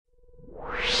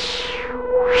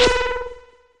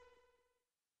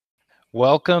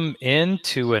Welcome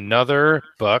into another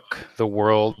Buck the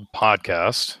World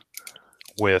podcast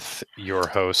with your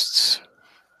hosts,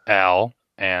 Al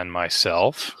and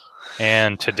myself.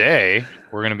 And today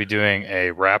we're going to be doing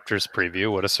a Raptors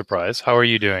preview. What a surprise. How are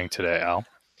you doing today, Al?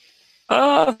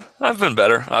 I've been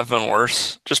better. I've been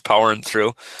worse. Just powering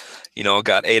through.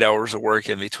 Got 8 hours of work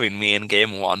in between me and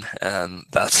game one, and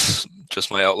that's just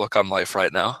my outlook on life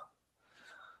right now.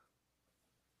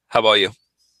 How about you?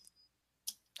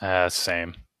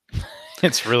 Same.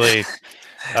 It's really,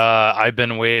 I've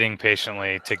been waiting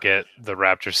patiently to get the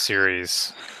Raptors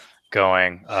series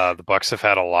going. The Bucks have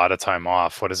had a lot of time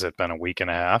off. What has it been, a week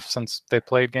and a half since they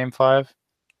played Game 5?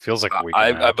 Feels like a week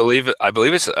and a I half. believe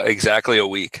it's exactly a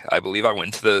week. I believe I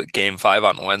went to the game five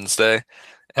on Wednesday,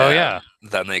 Oh, and yeah.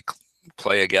 then they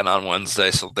play again on Wednesday.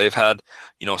 So they've had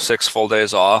 6 full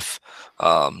days off,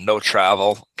 no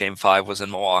travel. Game five was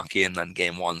in Milwaukee, and then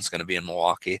game one's going to be in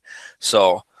Milwaukee.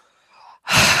 So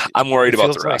I'm worried It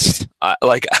about the feels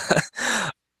like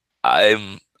rest.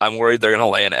 I'm worried they're gonna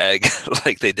lay an egg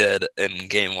like they did in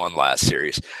game one last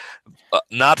series.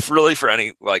 Not really for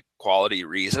any quality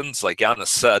reasons. Like Giannis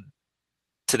said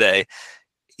today,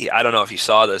 I don't know if you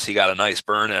saw this. He got a nice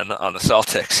burn in on the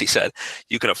Celtics. He said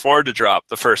you can afford to drop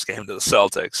the first game to the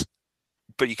Celtics,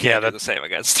 but you yeah, can't do the same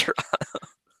against Toronto.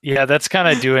 Yeah, that's kind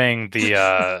of doing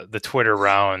the Twitter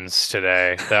rounds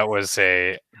today.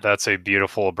 That's a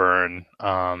beautiful burn.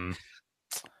 And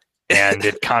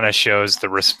it kind of shows the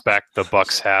respect the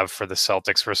Bucks have for the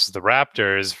Celtics versus the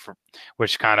Raptors,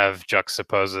 which kind of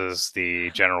juxtaposes the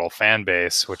general fan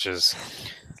base, which is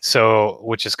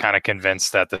kind of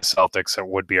convinced that the Celtics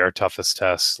would be our toughest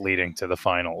test leading to the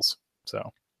finals.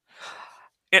 So,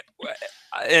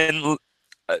 and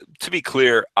to be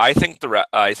clear, I think the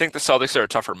Celtics are a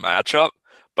tougher matchup,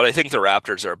 but I think the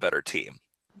Raptors are a better team.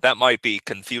 That might be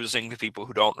confusing to people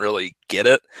who don't really get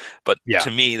it, but yeah, to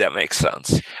me that makes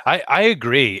sense. I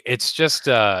agree. It's just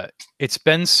it's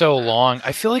been so long.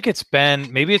 I feel like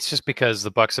maybe it's just because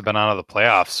the Bucks have been out of the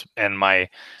playoffs and my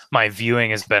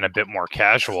viewing has been a bit more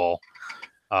casual.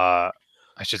 I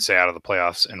should say out of the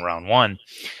playoffs in round one.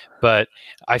 But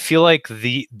I feel like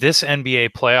this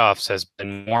NBA playoffs has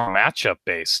been more matchup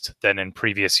based than in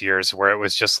previous years, where it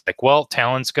was just like, well,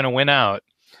 talent's going to win out.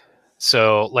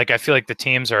 So, I feel like the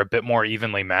teams are a bit more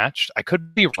evenly matched. I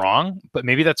could be wrong, but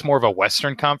maybe that's more of a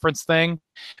Western Conference thing,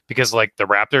 because the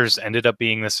Raptors ended up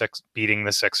beating the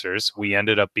Sixers. We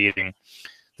ended up beating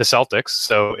the Celtics,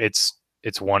 so it's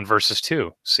one versus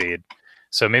two seed.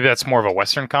 So maybe that's more of a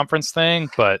Western Conference thing,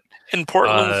 but in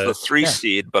Portland's the three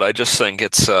seed, but I just think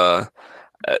it's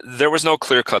there was no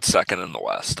clear cut second in the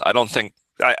West. I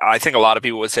think a lot of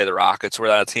people would say the Rockets were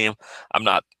that team. I'm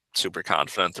not super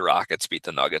confident the Rockets beat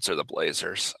the Nuggets or the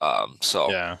Blazers.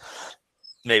 So yeah.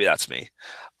 maybe that's me.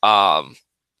 I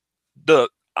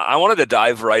wanted to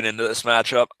dive right into this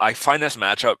matchup. I find this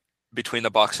matchup between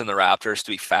the Bucks and the Raptors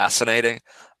to be fascinating.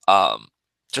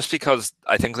 Just because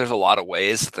I think there's a lot of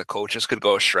ways the coaches could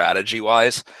go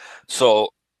strategy-wise. So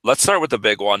let's start with the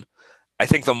big one. I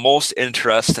think the most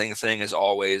interesting thing is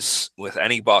always with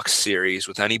any Bucks series,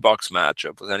 with any Bucks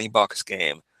matchup, with any Bucks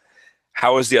game,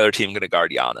 how is the other team going to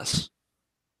guard Giannis?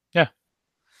 Yeah.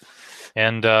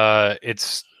 And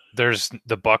there's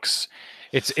the Bucks.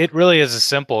 It really is as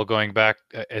simple as going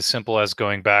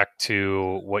back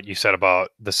to what you said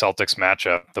about the Celtics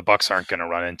matchup. The Bucks aren't going to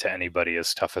run into anybody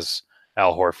as tough as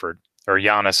Al Horford, or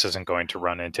Giannis isn't going to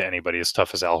run into anybody as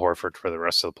tough as Al Horford for the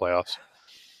rest of the playoffs.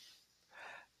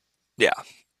 Yeah.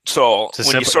 So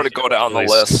when you sort of go down the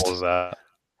list,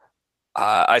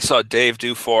 I saw Dave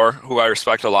Dufour, who I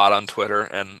respect a lot on Twitter,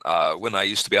 and when I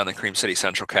used to be on the Cream City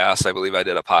Central cast, I believe I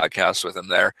did a podcast with him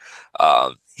there.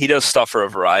 He does stuff for a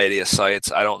variety of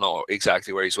sites. I don't know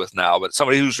exactly where he's with now, but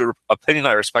somebody whose opinion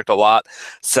I respect a lot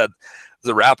said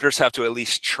the Raptors have to at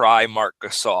least try Marc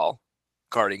Gasol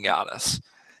guarding Giannis.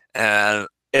 And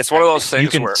it's one of those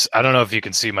things where I don't know if you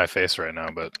can see my face right now,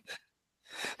 but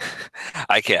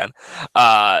I can.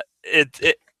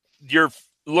 Your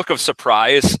look of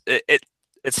surprise, it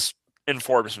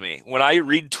informs me. When I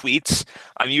read tweets,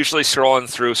 I'm usually scrolling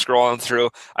through.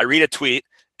 I read a tweet,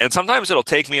 and sometimes it'll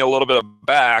take me a little bit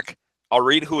back. I'll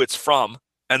read who it's from,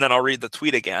 and then I'll read the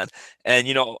tweet again. And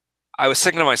I was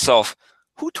thinking to myself,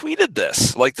 who tweeted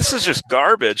this? This is just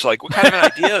garbage. What kind of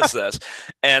an idea is this?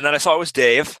 And then I saw it was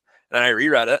Dave. Then I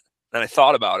reread it. Then I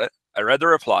thought about it. I read the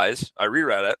replies. I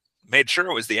reread it. Made sure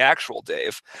it was the actual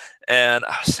Dave. And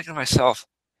I was thinking to myself,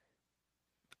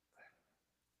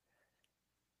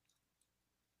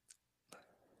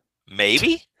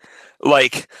 maybe?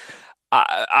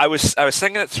 I was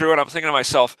thinking it through, and I'm thinking to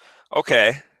myself,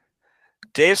 okay,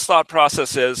 Dave's thought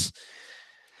process is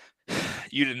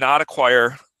you did not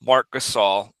acquire Marc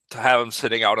Gasol to have him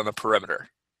sitting out on the perimeter.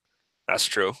 That's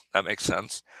true. That makes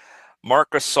sense.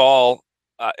 Marc Gasol,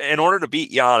 in order to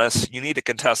beat Giannis, you need to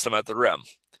contest him at the rim.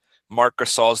 Marc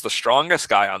Gasol is the strongest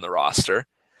guy on the roster.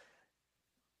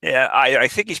 Yeah, I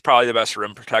think he's probably the best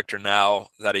rim protector now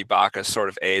that Ibaka's sort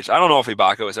of aged. I don't know if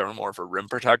Ibaka was ever more of a rim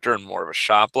protector and more of a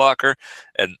shot blocker,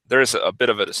 and there's a bit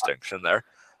of a distinction there.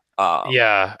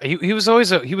 Yeah, he was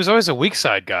always a weak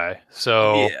side guy.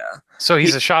 So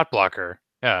he's a shot blocker.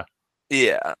 Yeah.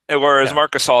 Yeah. Whereas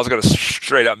Marc Gasol is going to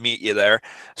straight up meet you there.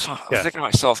 So I was thinking to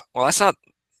myself, well, that's not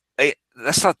a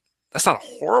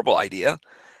horrible idea,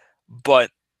 but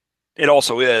it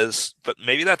also is. But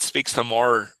maybe that speaks to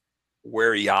more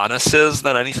where Giannis is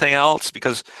than anything else,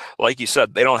 because, like you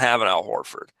said, they don't have an Al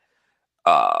Horford.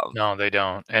 No, they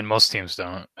don't, and most teams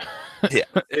don't. Yeah,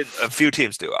 a few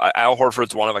teams do. Al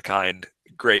Horford's one of a kind,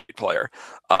 great player.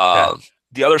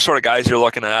 The other sort of guys you're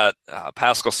looking at,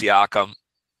 Pascal Siakam,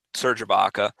 Serge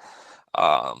Ibaka.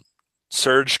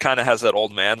 Serge kind of has that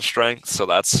old man strength, so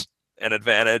that's an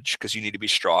advantage because you need to be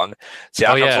strong.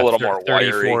 Siakam's a little more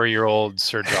wiry. 34-year-old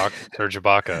Serge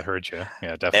Ibaka, heard you.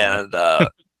 Yeah, definitely. And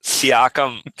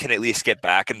Siakam can at least get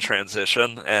back in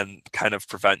transition and kind of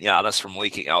prevent Giannis from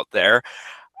leaking out there.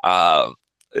 OG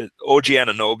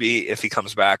Anunoby, if he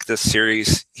comes back this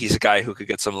series, he's a guy who could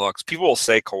get some looks. People will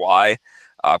say Kawhi.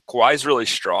 Kawhi's really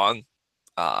strong,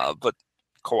 but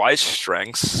Kawhi's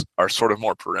strengths are sort of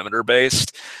more perimeter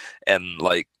based and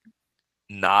like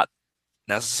not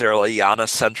necessarily Giannis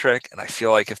centric. And I feel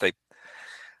like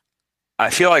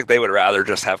they would rather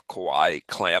just have Kawhi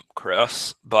clamp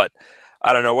Chris. But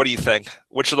I don't know. What do you think?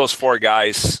 Which of those four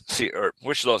guys, or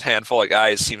which of those handful of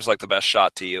guys, seems like the best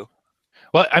shot to you?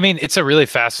 Well, I mean, it's a really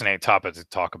fascinating topic to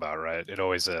talk about, right? It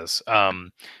always is.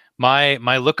 My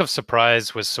look of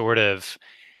surprise was sort of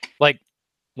like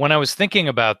when I was thinking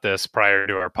about this prior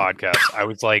to our podcast, I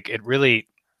was like, it really,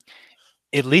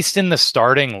 at least in the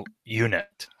starting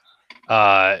unit,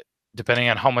 depending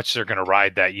on how much they're going to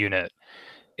ride that unit,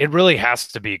 it really has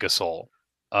to be Gasol.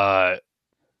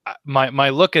 My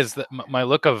look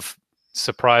of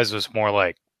surprise was more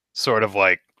like sort of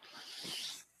like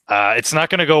it's not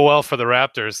going to go well for the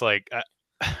Raptors. Like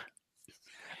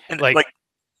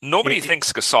nobody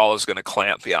thinks Gasol is going to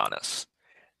clamp Giannis.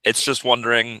 It's just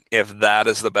wondering if that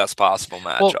is the best possible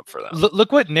matchup for them.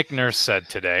 Look what Nick Nurse said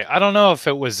today. I don't know if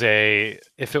it was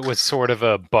sort of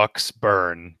a Bucks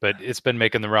burn, but it's been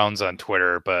making the rounds on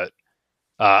Twitter. But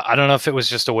I don't know if it was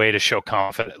just a way to show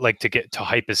confidence, like to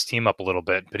hype his team up a little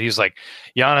bit. But he's like,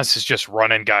 Giannis is just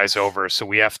running guys over, so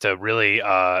we have to really,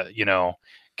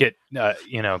 get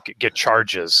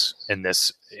charges in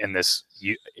this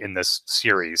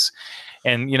series,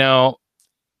 and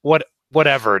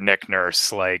whatever, Nick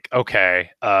Nurse, like, okay,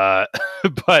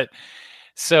 but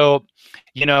so.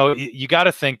 You got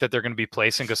to think that they're going to be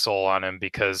placing Gasol on him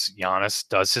because Giannis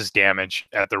does his damage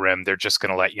at the rim. They're just going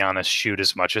to let Giannis shoot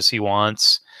as much as he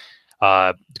wants.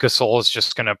 Gasol is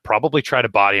just going to probably try to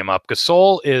body him up.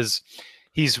 Gasol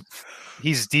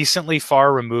he's decently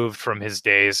far removed from his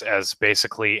days as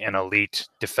basically an elite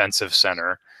defensive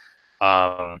center.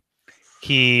 I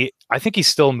think he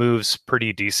still moves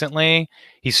pretty decently.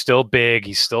 He's still big.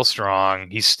 He's still strong.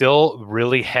 He's still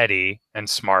really heady and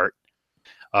smart.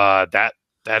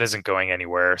 That isn't going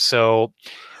anywhere. So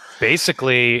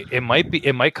basically it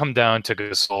might come down to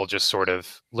Gasol just sort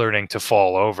of learning to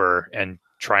fall over and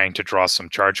trying to draw some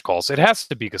charge calls. It has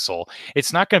to be Gasol.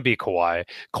 It's not going to be Kawhi.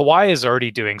 Kawhi is already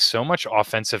doing so much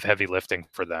offensive heavy lifting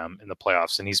for them in the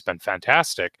playoffs, and he's been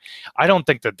fantastic. I don't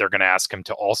think that they're going to ask him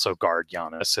to also guard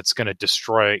Giannis. It's going to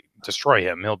destroy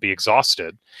him. He'll be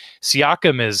exhausted.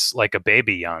 Siakam is like a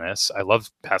baby Giannis. I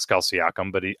love Pascal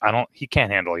Siakam, but he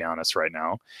can't handle Giannis right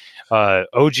now.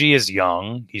 OG is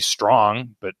young. He's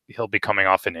strong, but he'll be coming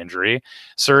off an injury.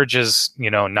 Serge is,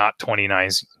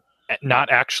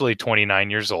 not actually 29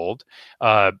 years old.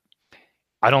 I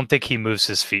don't think he moves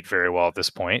his feet very well at this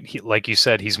point. Like you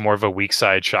said, he's more of a weak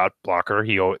side shot blocker.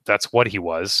 That's what he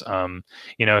was.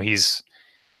 He's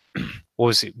what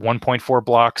was he, 1.4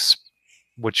 blocks,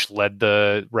 which led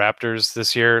the Raptors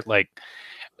this year. Like,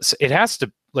 it has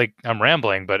to. Like, I'm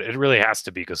rambling, but it really has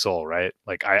to be Gasol, right?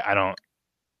 Like, I don't.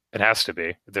 It has to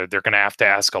be. They're going to have to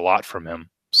ask a lot from him.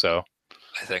 So,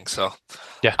 I think so.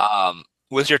 Yeah.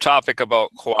 With your topic about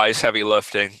Kawhi's heavy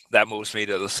lifting, that moves me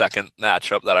to the second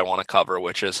matchup that I want to cover,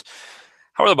 which is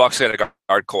how are the Bucks going to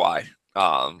guard Kawhi?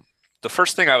 The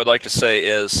first thing I would like to say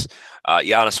is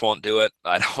Giannis won't do it.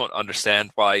 I don't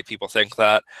understand why people think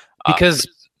that. Because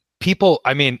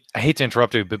I hate to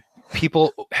interrupt you, but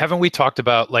haven't we talked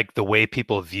about like the way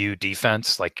people view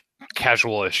defense? Like,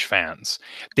 casual-ish fans.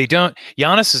 They don't.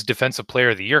 Giannis is Defensive Player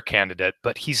of the Year candidate,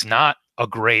 but he's not a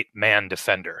great man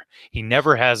defender. He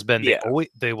never has been. Yeah.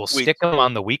 They will stick him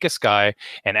on the weakest guy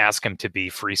and ask him to be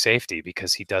free safety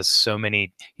because he does so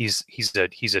many. He's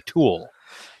a tool.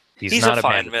 He's not a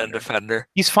fine man defender.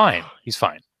 He's fine. He's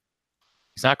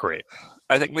not great.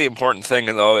 I think the important thing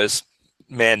though is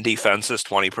man defense is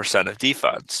 20% of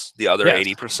defense. The other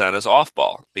 80% is off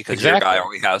ball because your guy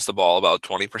only has the ball about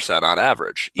 20% on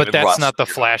average. But that's not the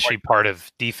flashy part of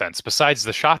defense besides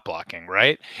the shot blocking,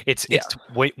 right? It's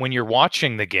when you're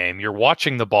watching the game, you're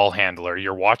watching the ball handler,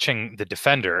 you're watching the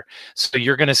defender. So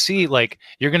you're going to see the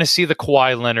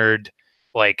Kawhi Leonard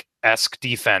esque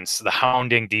defense, the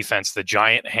hounding defense, the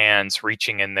giant hands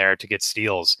reaching in there to get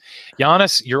steals.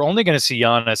 Giannis, you're only going to see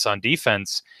Giannis on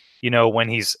defense when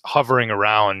he's hovering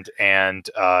around and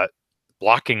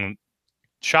blocking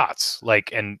shots,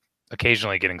 and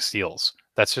occasionally getting steals.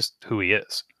 That's just who he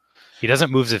is. He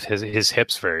doesn't move his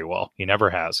hips very well. He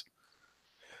never has.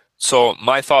 So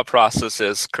my thought process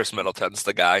is Chris Middleton's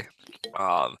the guy.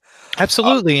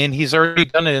 Absolutely, and he's already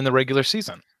done it in the regular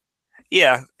season.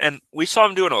 Yeah, and we saw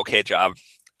him do an okay job.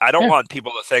 I don't want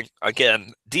people to think,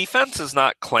 again, defense is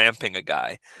not clamping a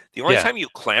guy. The only time you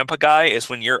clamp a guy is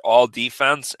when you're all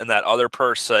defense and that other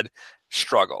person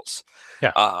struggles.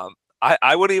 Yeah.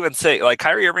 I would even say,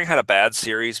 Kyrie Irving had a bad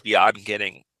series beyond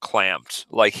getting clamped.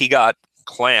 He got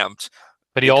clamped,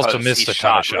 but he also missed a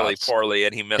ton of shots really poorly,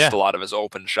 and he missed a lot of his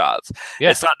open shots.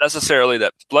 Yeah. It's not necessarily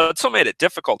that Bledsoe made it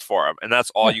difficult for him, and that's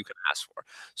all you can ask for.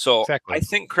 So I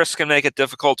think Chris can make it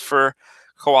difficult for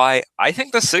Kawhi. I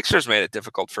think the Sixers made it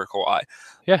difficult for Kawhi.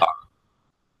 Yeah.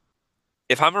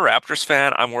 If I'm a Raptors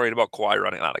fan, I'm worried about Kawhi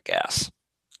running out of gas.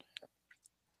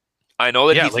 I know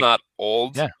that he's not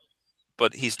old,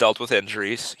 but he's dealt with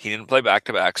injuries. He didn't play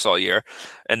back-to-backs all year,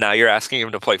 and now you're asking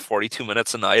him to play 42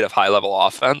 minutes a night of high-level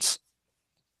offense.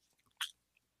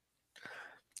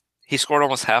 He scored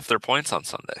almost half their points on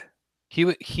Sunday.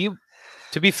 He.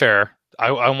 To be fair,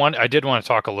 I did want to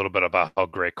talk a little bit about how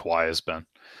great Kawhi has been.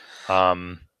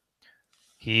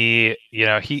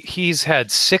 He's had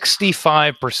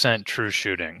 65% true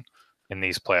shooting in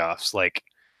these playoffs.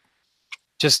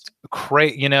 Just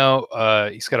great. He's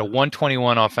got a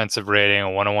 121 offensive rating,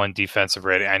 a 101 defensive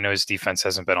rating. I know his defense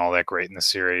hasn't been all that great in the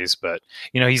series, but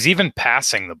he's even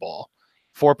passing the ball,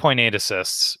 4.8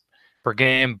 assists per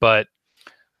game, but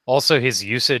also his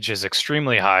usage is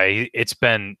extremely high. It's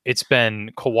been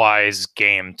Kawhi's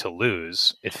game to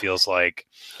lose, it feels like.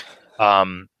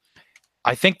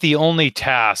 I think the only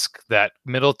task that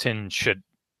Middleton should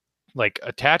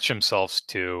attach himself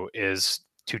to is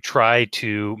to try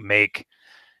to make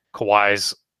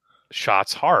Kawhi's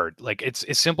shots hard. It's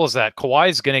as simple as that.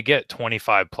 Kawhi's going to get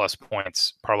 25 plus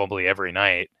points probably every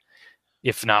night,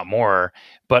 if not more,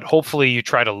 but hopefully you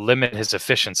try to limit his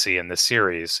efficiency in this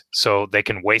series so they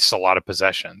can waste a lot of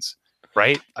possessions,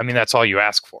 right? I mean, that's all you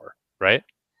ask for, right?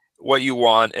 What you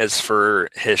want is for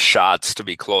his shots to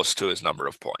be close to his number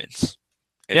of points.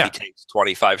 If he takes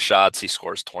 25 shots, he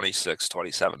scores 26,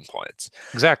 27 points.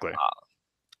 Exactly.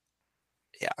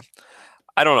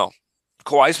 I don't know.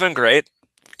 Kawhi's been great.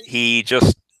 He's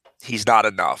not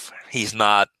enough. He's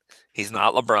not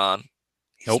LeBron.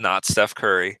 He's not Steph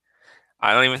Curry.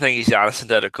 I don't even think he's Giannis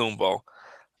Antetokounmpo.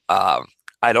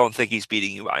 I don't think he's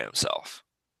beating you by himself.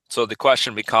 So the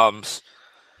question becomes,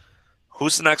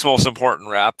 who's the next most important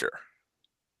Raptor?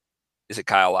 Is it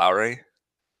Kyle Lowry?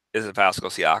 Is it Pascal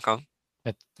Siakam?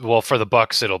 Well, for the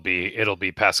Bucks, it'll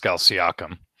be Pascal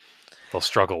Siakam. They'll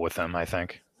struggle with him, I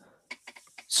think.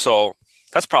 So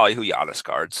that's probably who Giannis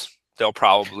guards. They'll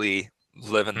probably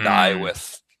live and die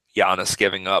with Giannis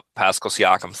giving up Pascal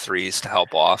Siakam threes to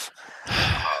help off.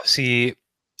 See,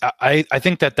 I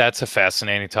think that's a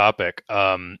fascinating topic.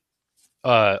 All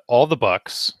the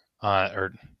Bucks,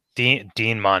 or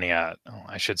Dean Mania,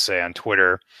 I should say, on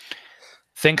Twitter,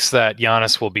 thinks that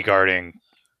Giannis will be guarding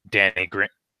Danny Green.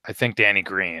 I think Danny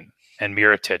Green and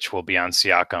Mirotic will be on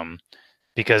Siakam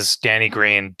because Danny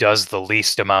Green does the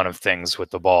least amount of things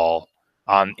with the ball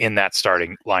in that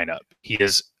starting lineup. He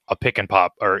is a pick and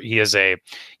pop, or he is a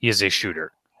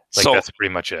shooter. That's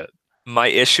pretty much it. My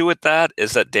issue with that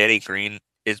is that Danny Green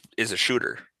is a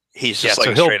shooter. He's just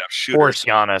so a straight up shooter. Force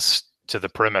Giannis to the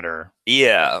perimeter.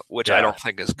 Yeah, which I don't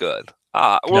think is good.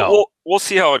 We'll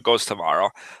see how it goes tomorrow.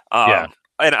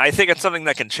 And I think it's something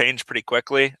that can change pretty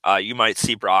quickly. You might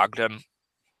see Brogdon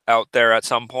out there at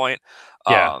some point.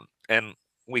 And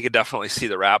we could definitely see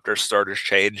the Raptors starters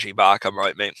change. Ibaka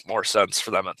might make more sense for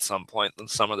them at some point than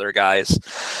some of their guys.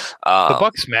 The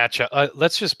Bucks match up.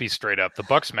 Let's just be straight up. The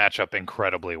Bucks match up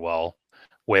incredibly well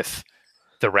with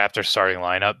the Raptors starting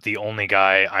lineup. The only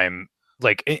guy I'm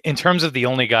like in terms of the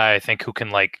only guy I think who can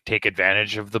like take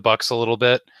advantage of the Bucks a little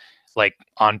bit, like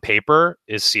on paper,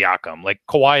 is Siakam. Like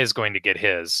Kawhi is going to get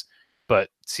his, but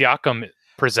Siakam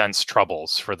presents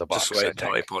troubles for the Just Bucks, wait I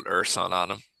until think. they put Urson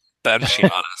on him. Bench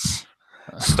Giannis.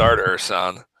 Start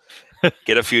Urson.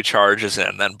 Get a few charges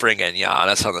in, then bring in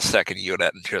Giannis on the second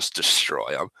unit and just destroy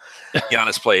him.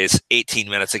 Giannis plays 18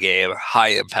 minutes a game, high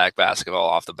impact basketball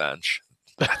off the bench.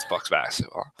 That's Bucks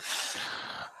basketball.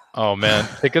 Oh man,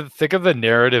 think of the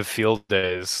narrative field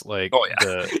days, like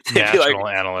the national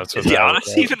analysts. Is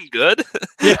Giannis even good?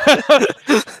 Yeah.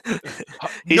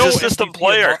 He's a system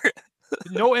player.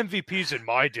 No MVPs in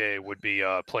my day would be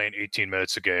playing 18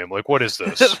 minutes a game. Like, what is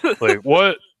this? Like,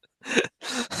 what?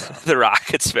 The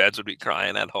Rockets fans would be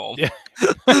crying at home. Yeah.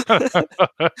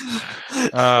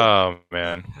 Oh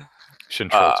man,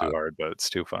 shouldn't troll too hard, but it's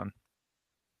too fun.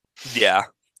 Yeah.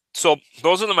 So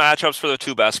those are the matchups for the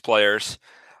two best players.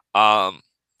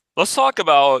 Let's talk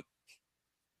about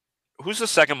who's the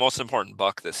second most important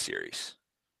Buck this series.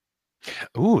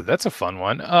 Ooh, that's a fun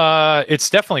one.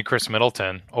 It's definitely Chris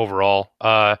Middleton overall.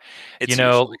 It's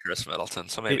usually Chris Middleton,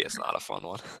 so maybe it's not a fun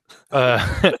one.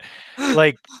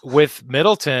 Like with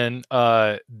Middleton,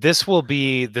 this will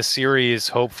be the series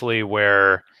hopefully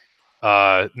where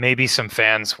maybe some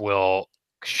fans will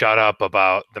shut up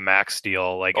about the Max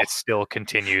deal. Like it still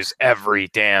continues every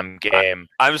damn game.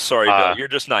 I'm sorry, Bill. You're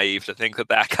just naive to think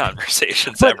that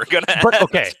conversation's ever gonna end. But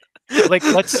okay. Like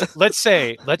let's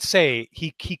say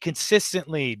he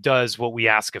consistently does what we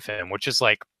ask of him, which is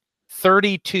like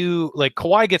 32. Like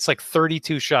Kawhi gets like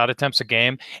 32 shot attempts a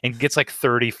game and gets like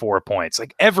 34 points,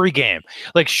 like every game.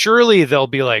 Like surely they'll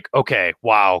be like, okay,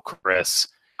 wow, Chris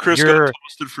got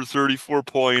toasted for 34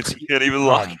 points. He can't even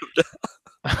lock him down.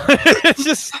 It's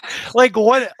just like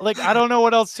what? Like I don't know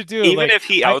what else to do. Even if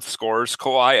he outscores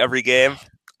Kawhi every game,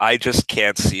 I just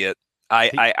can't see it.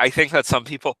 I think that some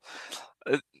people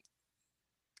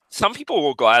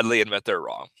will gladly admit they're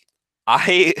wrong.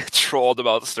 I trolled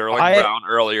about Sterling Brown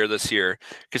earlier this year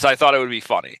because I thought it would be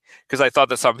funny, because I thought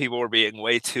that some people were being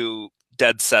way too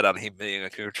dead set on him being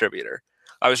a contributor.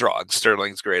 I was wrong.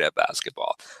 Sterling's great at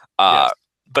basketball. Yes.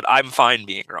 But I'm fine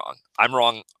being wrong. I'm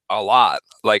wrong a lot.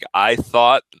 Like I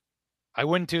thought I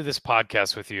wouldn't do this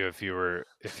podcast with you if you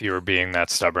were being that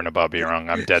stubborn about being wrong.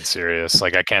 I'm dead serious.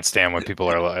 Like I can't stand when people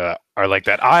are like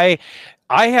that. I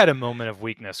had a moment of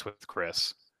weakness with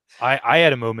Chris. I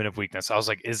had a moment of weakness. I was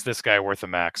like, is this guy worth a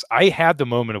max? I had the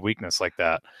moment of weakness like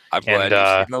that. I'm glad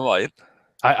you've seen the light.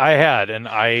 I had, and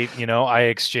I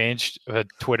exchanged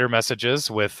Twitter messages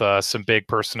with some big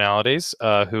personalities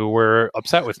who were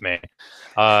upset with me,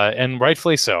 and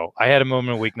rightfully so. I had a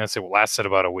moment of weakness. It lasted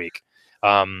about a week,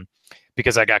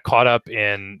 because I got caught up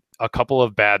in a couple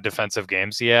of bad defensive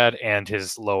games he had and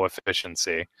his low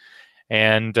efficiency,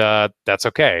 and that's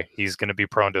okay. He's going to be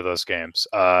prone to those games.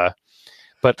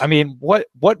 But I mean, what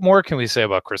more can we say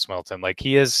about Chris Middleton? Like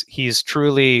he's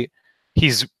truly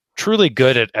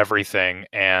good at everything,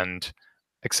 and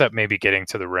except maybe getting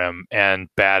to the rim, and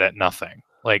bad at nothing.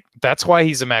 Like that's why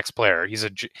he's a max player. He's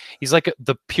like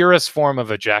the purest form of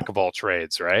a jack of all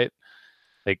trades, right?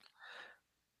 Like,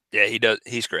 yeah, he does.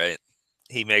 He's great.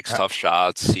 He makes tough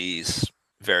shots. He's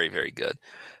very, very good.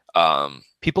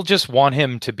 People just want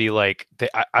him to be like.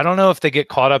 I don't know if they get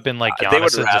caught up in like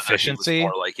Giannis's efficiency.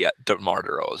 More like DeMar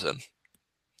DeRozan.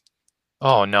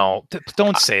 Oh no!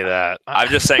 Don't say that. I'm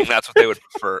just saying that's what they would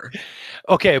prefer.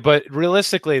 Okay, but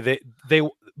realistically,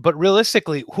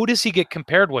 realistically, who does he get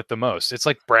compared with the most? It's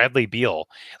like Bradley Beal.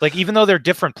 Like even though they're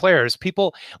different players,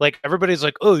 people like everybody's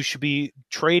like, oh, you should be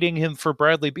trading him for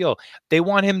Bradley Beal. They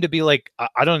want him to be like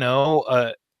I don't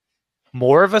know,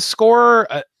 more of a scorer.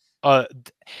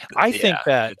 I think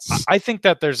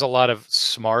that there's a lot of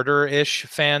smarter-ish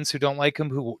fans who don't like him,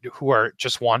 who are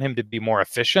just want him to be more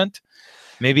efficient.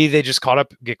 Maybe they just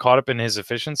get caught up in his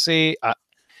efficiency.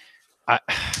 I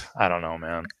don't know,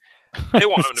 man. They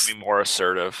want him to be more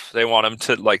assertive. They want him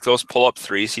to like those pull-up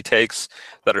threes he takes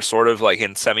that are sort of like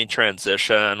in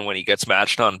semi-transition when he gets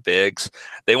matched on bigs.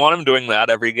 They want him doing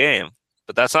that every game,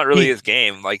 but that's not really his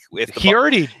game. Like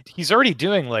he's already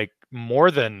doing like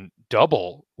more than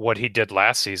double what he did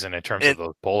last season in terms of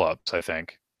those pull-ups, I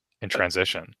think, in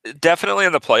transition. Definitely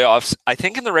in the playoffs. I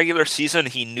think in the regular season,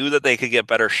 he knew that they could get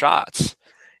better shots.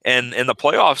 And in the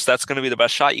playoffs, that's going to be the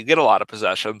best shot. You get a lot of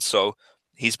possessions, so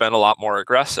he's been a lot more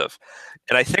aggressive.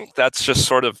 And I think that's just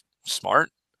sort of smart,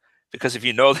 because if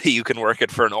you know that you can work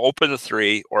it for an open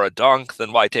three or a dunk,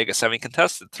 then why take a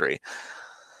semi-contested three?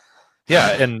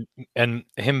 Yeah, and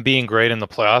him being great in the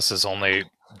playoffs is only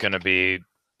going to be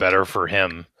better for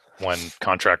him when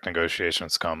contract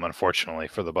negotiations come, unfortunately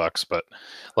for the Bucks, but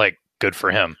like good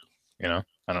for him, I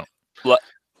don't.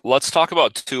 Let's talk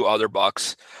about two other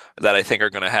Bucks that I think are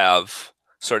going to have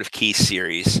sort of key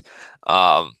series.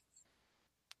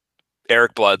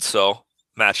 Eric Bledsoe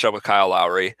matched up with Kyle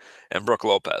Lowry, and Brook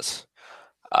Lopez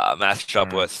matched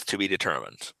up with to be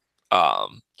determined.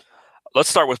 Let's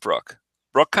start with Brook.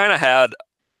 Brook kind of had,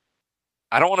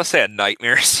 I don't want to say a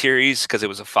nightmare series because it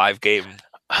was a 5-game.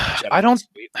 I don't,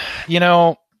 he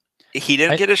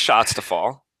didn't get his shots to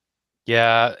fall.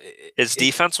 Yeah. His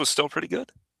defense was still pretty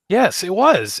good. Yes, it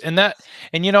was. And I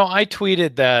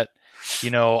tweeted that,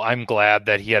 I'm glad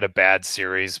that he had a bad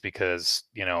series because,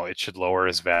 it should lower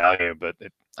his value, but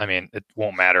it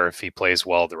won't matter if he plays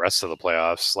well the rest of the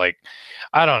playoffs. Like,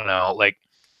 I don't know. Like,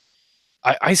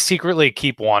 I secretly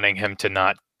keep wanting him to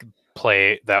not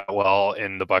play that well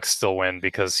and the Bucks still win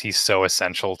because he's so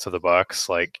essential to the Bucks.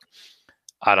 Like,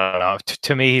 I don't know.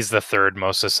 To me, he's the third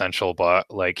most essential Buck.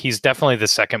 Like, he's definitely the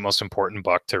second most important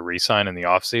Buck to re-sign in the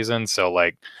offseason. So,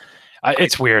 like,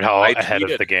 it's weird how ahead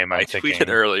of the game I'm thinking. I tweeted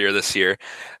earlier this year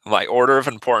my order of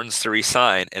importance to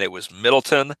re-sign, and it was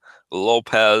Middleton,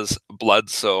 Lopez,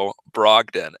 Bledsoe,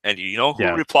 Brogdon. And you know who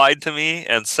replied to me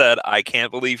and said, I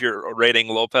can't believe you're rating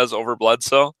Lopez over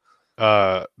Bledsoe?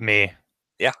 Me.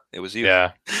 Yeah, it was you.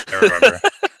 Yeah, I remember.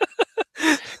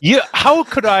 How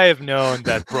could I have known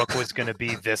that Brook was going to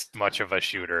be this much of a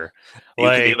shooter? You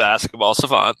could be a basketball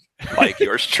savant, like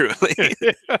yours truly.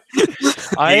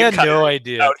 I had no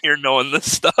idea. Out here knowing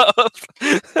this stuff.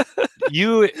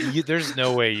 There's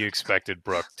no way you expected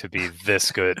Brook to be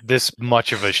this good, this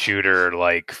much of a shooter,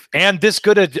 and this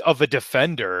good of a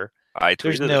defender.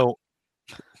 There's no.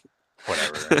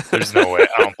 Whatever. There's no way.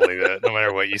 I don't believe it. No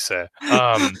matter what you say.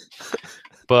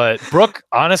 But Brook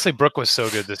was so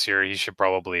good this year. He should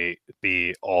probably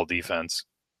be all defense,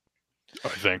 I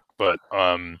think. But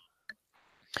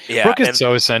Brook is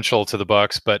so essential to the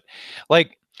Bucks. But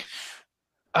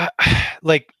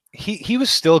he was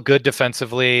still good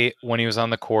defensively when he was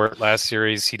on the court last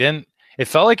series. It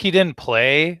felt like he didn't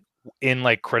play in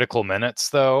critical minutes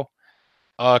though,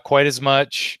 quite as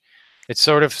much. It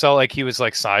sort of felt like he was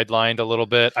sidelined a little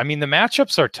bit. I mean, the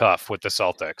matchups are tough with the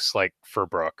Celtics, for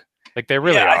Brook. They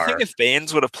really are. I think if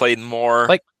Baines would have played more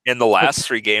in the last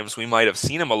 3 games, we might have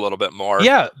seen him a little bit more.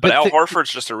 Yeah, but Al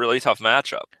Horford's just a really tough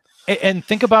matchup. And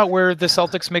think about where the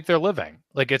Celtics make their living.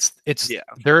 They're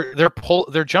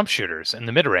jump shooters in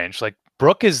the mid range.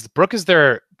 Brook is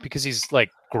there because he's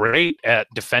great at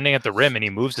defending at the rim and he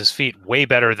moves his feet way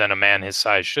better than a man his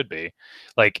size should be.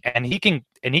 And he can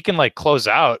close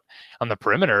out on the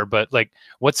perimeter, but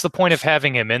what's the point of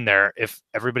having him in there if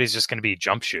everybody's just going to be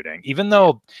jump shooting? Even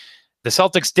though the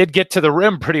Celtics did get to the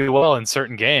rim pretty well in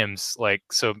certain games,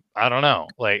 so I don't know.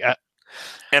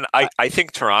 And I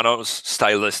think Toronto's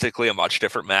stylistically a much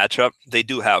different matchup. They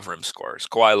do have rim scorers.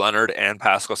 Kawhi Leonard and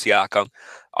Pascal Siakam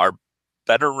are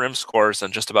better rim scorers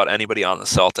than just about anybody on the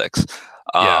Celtics.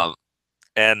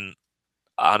 And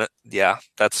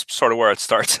that's sort of where it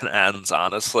starts and ends,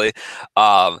 honestly.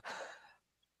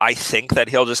 I think that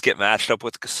he'll just get matched up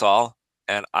with Gasol,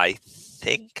 and I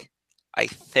think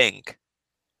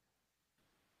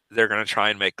they're going to try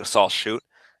and make Gasol shoot.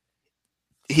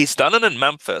 He's done it in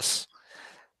Memphis,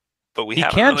 but we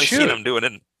haven't really seen him do it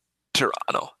in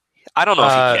Toronto. I don't know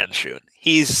if he can shoot.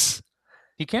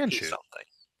 He can shoot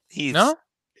something. No?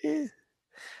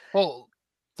 Well,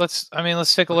 let's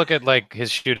take a look at his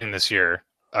shooting this year.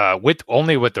 With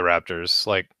the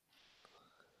Raptors.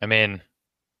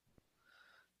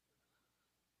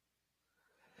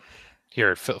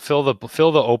 Here, fill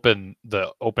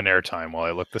the open air time while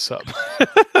I look this up.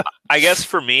 I guess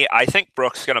for me, I think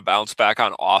Brook's going to bounce back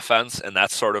on offense, and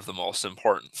that's sort of the most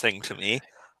important thing to me.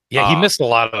 Yeah, he missed a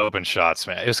lot of open shots,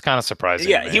 man. It was kind of surprising.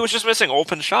 Yeah, he was just missing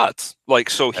open shots.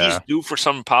 He's due for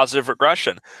some positive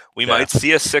regression. We might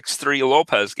see a 6-3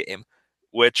 Lopez game,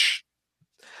 which,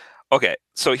 okay,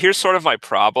 so here's sort of my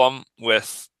problem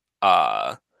with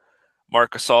Marc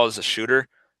Gasol as a shooter.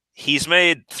 He's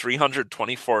made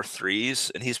 324 threes,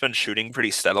 and he's been shooting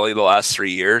pretty steadily the last 3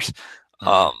 years.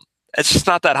 It's just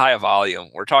not that high a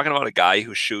volume. We're talking about a guy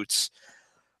who shoots.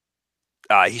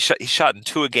 He shot in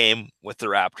 2 a game with the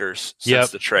Raptors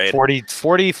since the trade.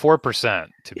 44%.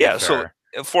 To be fair. So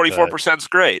 44% is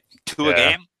great. 2 a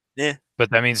game. Yeah.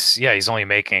 But that means he's only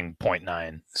making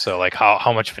 0.9. So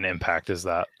how much of an impact is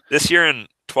that? This year in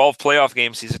 12 playoff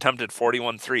games, he's attempted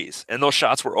 41 threes, and those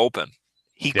shots were open.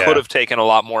 He could have taken a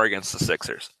lot more against the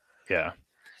Sixers. Yeah.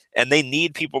 And they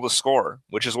need people to score,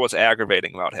 which is what's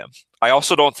aggravating about him. I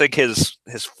also don't think his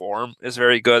form is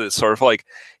very good. It's sort of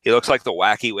he looks like the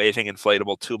wacky waving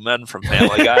inflatable tube men from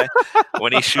Family Guy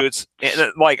when he shoots.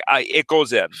 And it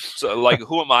goes in. So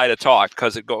who am I to talk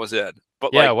because it goes in?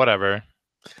 But whatever.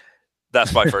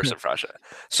 That's my first impression.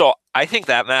 So I think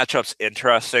that matchup's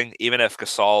interesting, even if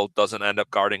Gasol doesn't end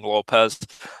up guarding Lopez.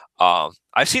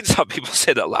 I've seen some people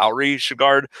say that Lowry should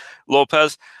guard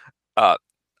Lopez. I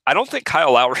don't think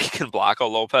Kyle Lowry can block a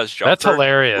Lopez jumper. That's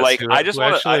hilarious. Like, I just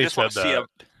want to see him.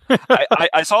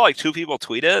 I saw like 2 people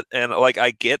tweet it, and like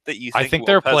I get that you think I think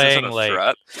Lopez they're playing isn't a like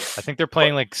threat, I think they're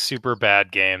playing like super bad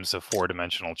games of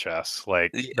 4-dimensional chess.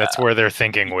 Like Yeah. that's where they're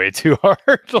thinking way too hard.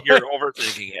 You're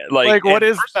overthinking it. Like what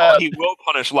is first of all, that? he will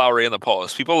punish Lowry in the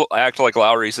post. People act like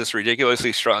Lowry's this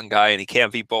ridiculously strong guy and he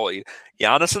can't be bullied.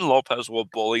 Giannis and Lopez will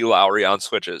bully Lowry on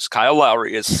switches. Kyle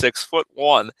Lowry is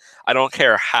 6'1". I don't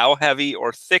care how heavy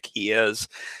or thick he is.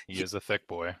 He is a thick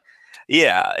boy.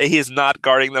 Yeah, he's not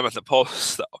guarding them at the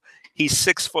post though. He's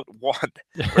 6'1". We're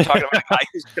talking about a guy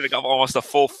who's giving up almost a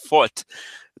full foot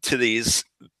to these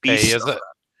beasts. Hey,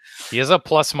 he is a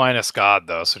plus-minus god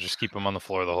though, so just keep him on the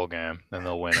floor the whole game, and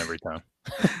they'll win every time.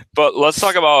 But let's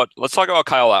talk about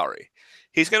Kyle Lowry.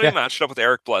 He's going to be matched up with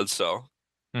Eric Bledsoe.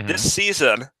 Mm-hmm. This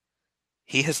season,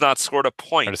 he has not scored a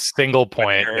point. Not a single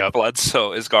point. Eric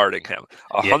Bledsoe is guarding him.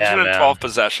 112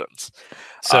 possessions.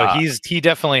 So he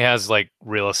definitely has like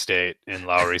real estate in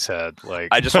Lowry's head. Like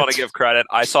I just want to give credit.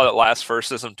 I saw that Last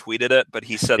Versism tweeted it, but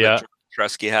he said that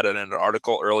Tresky had it in an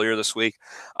article earlier this week.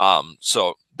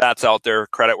 So that's out there.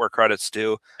 Credit where credit's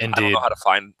due. Indeed. I don't know how to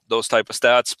find those type of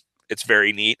stats. It's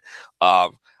very neat.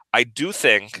 I do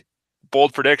think,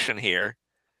 bold prediction here,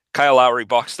 Kyle Lowry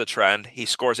bucks the trend. He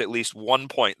scores at least 1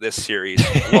 point this series,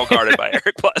 well guarded by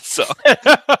Eric Bledsoe.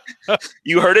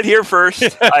 You heard it here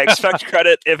first. I expect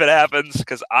credit if it happens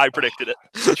because I predicted it.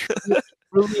 You're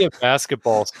really a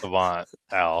basketball savant,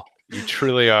 Al. You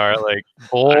truly are. Like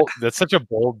bold. That's such a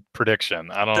bold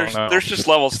prediction. I don't know. There's just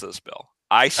levels to this, Bill.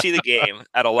 I see the game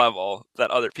at a level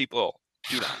that other people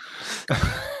do not.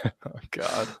 Oh,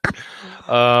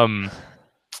 God.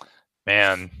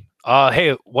 Man.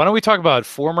 Hey, why don't we talk about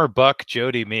former Buck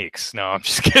Jody Meeks? No, I'm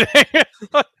just kidding.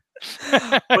 But,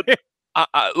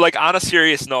 like on a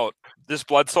serious note, this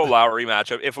Bledsoe Lowry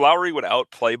matchup, if Lowry would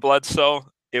outplay Bledsoe,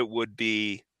 it would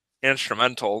be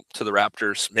instrumental to the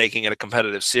Raptors making it a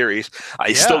competitive series.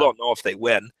 I still don't know if they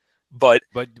win, but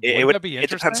it would be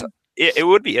interesting. It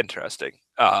would be interesting.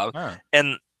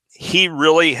 And he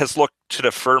really has looked to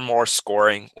defer more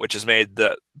scoring, which has made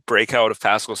the breakout of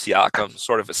Pascal Siakam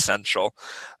sort of essential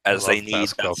as they need.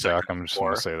 Pascal Siakam, just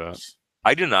want to say that.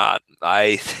 I do not.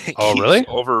 I think he's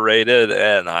overrated,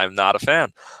 and I'm not a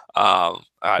fan.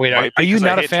 Wait, are you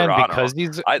not a fan because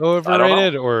he's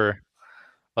overrated, or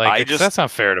like that's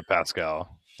not fair to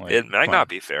Pascal? Like, it might not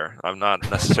be fair. I'm not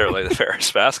necessarily the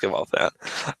fairest basketball fan.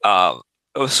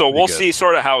 So we'll see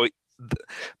sort of how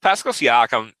Pascal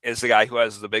Siakam is the guy who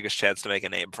has the biggest chance to make a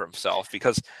name for himself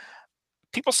because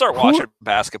people start watching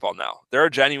basketball now. There are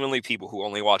genuinely people who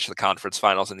only watch the conference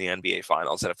finals and the NBA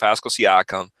finals. And if Pascal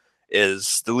Siakam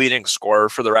is the leading scorer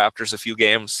for the Raptors a few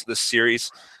games this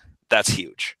series, that's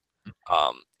huge.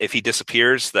 If he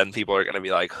disappears, then people are going to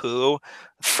be like, who?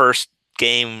 First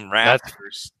game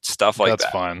Raptors, stuff like that.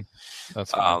 That's fine.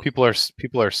 That's fine. People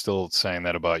are still saying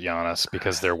that about Giannis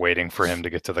because they're waiting for him to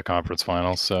get to the conference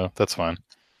finals. So that's fine.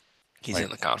 He's in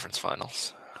the conference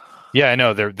finals. Yeah, I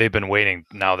know. They've been waiting.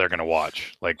 Now they're going to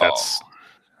watch. That's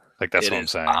what I'm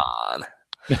saying.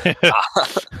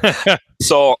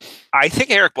 So I think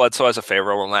Eric Bledsoe has a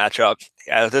favorable matchup.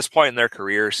 At this point in their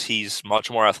careers, he's much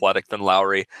more athletic than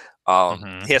Lowry.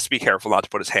 He has to be careful not to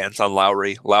put his hands on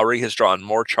Lowry. Lowry has drawn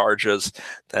more charges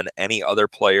than any other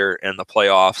player in the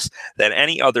playoffs, than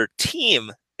any other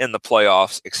team in the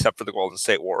playoffs, except for the Golden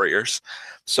State Warriors.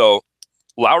 So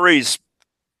Lowry's,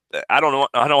 I don't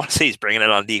want to say he's bringing it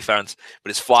on defense, but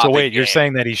his flopping. So wait, you're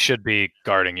saying that he should be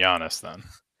guarding Giannis then?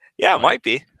 Yeah, it might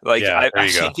be. Like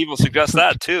I've seen people suggest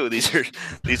that too. These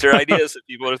are ideas that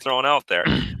people are throwing out there.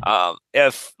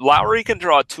 If Lowry can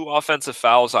draw 2 offensive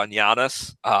fouls on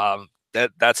Giannis,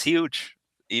 that's huge.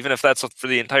 Even if that's for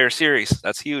the entire series,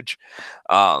 that's huge.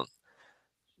 But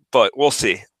we'll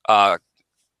see. I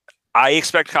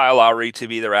expect Kyle Lowry to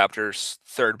be the Raptors'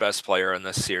 3rd best player in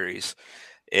this series.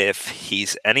 If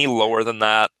he's any lower than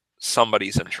that,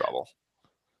 somebody's in trouble.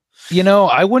 You know,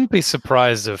 I wouldn't be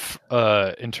surprised if,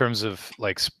 in terms of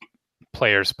like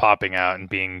players popping out and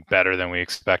being better than we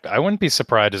expect, I wouldn't be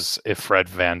surprised if Fred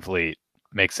VanVleet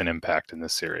makes an impact in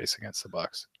this series against the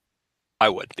Bucks. I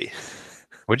would be.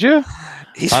 Would you?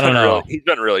 He's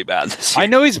been really bad this year. I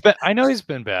know he's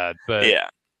been bad, but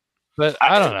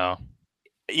I don't know.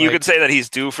 You could say that he's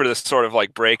due for this sort of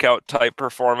like breakout type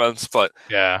performance, but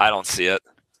I don't see it.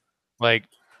 Like,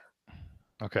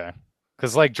 okay,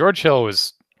 because like George Hill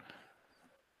was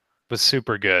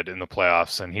super good in the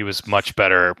playoffs, and he was much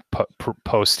better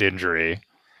post injury.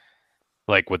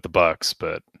 like with the Bucks,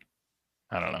 but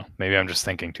I don't know. Maybe I'm just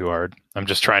thinking too hard. I'm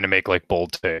just trying to make like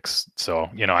bold takes, so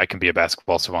I can be a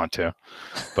basketball savant too.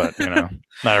 But not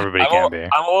everybody can be.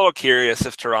 I'm a little curious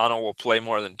if Toronto will play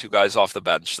more than 2 guys off the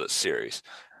bench this series.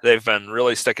 They've been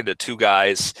really sticking to 2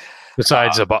 guys.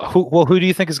 Besides Ibaka, who do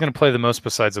you think is going to play the most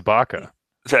besides Ibaka?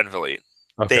 Van Vliet.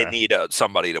 Okay. They need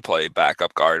somebody to play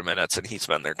backup guard minutes, and he's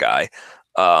been their guy.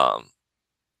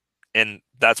 And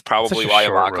that's probably why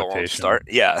Ibaka won't start.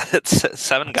 Yeah, it's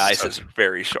 7 guys is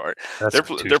very short.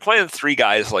 They're playing 3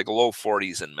 guys like low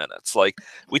 40s in minutes. Like,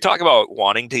 we talk about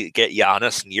wanting to get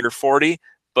Giannis near 40,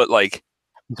 but like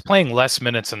he's playing less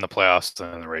minutes in the playoffs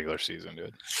than in the regular season,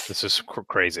 dude. This is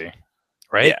crazy,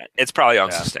 right? Yeah, it's probably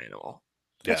unsustainable.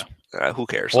 Yeah. Who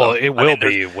cares? Well, it will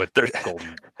be with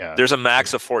Golden. Yeah. There's a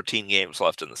max of 14 games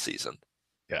left in the season.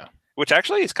 Yeah. Which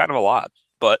actually is kind of a lot,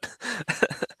 but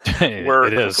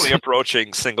we're quickly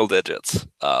approaching single digits.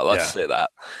 Let's say that.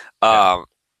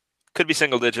 Could be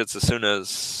single digits as soon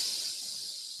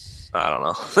as I don't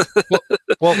know.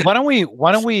 well, why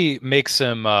don't we make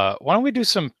some why don't we do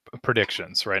some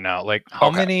predictions right now? Like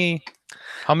how many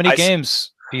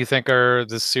games do you think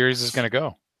this series is going to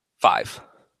go? 5.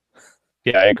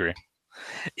 Yeah, I agree.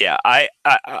 Yeah, I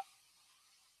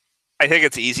think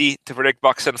it's easy to predict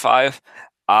Bucks in 5,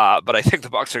 but I think the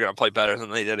Bucks are going to play better than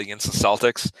they did against the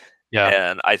Celtics. Yeah,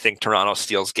 and I think Toronto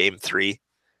steals Game 3,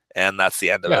 and that's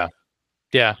the end of it.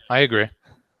 Yeah, I agree.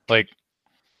 Like,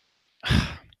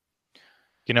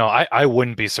 I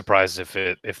wouldn't be surprised if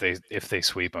they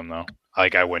sweep them though.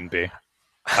 Like, I wouldn't be.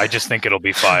 I just think it'll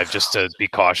be 5 just to be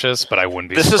cautious, but I wouldn't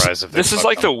be surprised if this is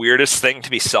like the weirdest thing to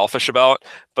be selfish about,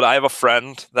 but I have a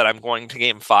friend that I'm going to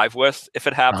Game 5 with if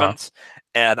it happens,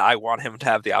 and I want him to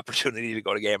have the opportunity to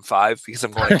go to Game 5 because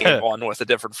I'm going to Game 1 with a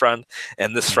different friend,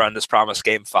 and this friend has promised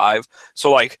Game 5.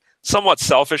 So, like, somewhat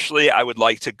selfishly, I would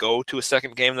like to go to a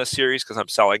second game this series because I'm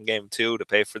selling Game 2 to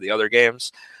pay for the other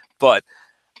games. But,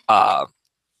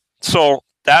 so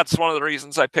that's one of the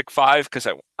reasons I pick 5 because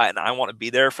I want to be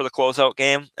there for the closeout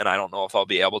game, and I don't know if I'll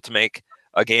be able to make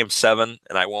a Game 7,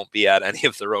 and I won't be at any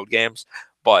of the road games.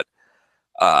 But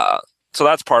so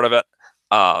that's part of it.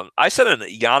 I set a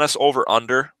Giannis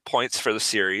over/under points for the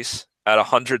series at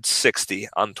 160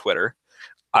 on Twitter.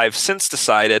 I've since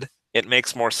decided it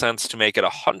makes more sense to make it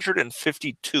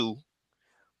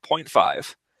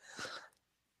 152.5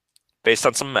 based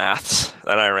on some maths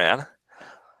that I ran.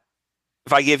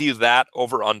 If I give you that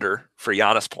over/under for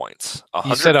Giannis points,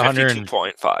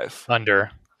 152.5.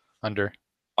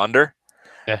 Under.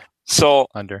 Yeah. So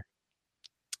under.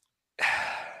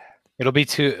 It'll be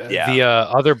 2. Yeah. The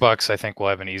other Bucks, I think, will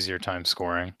have an easier time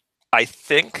scoring. I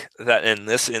think that in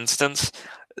this instance,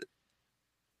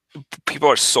 people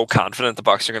are so confident the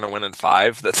Bucks are going to win in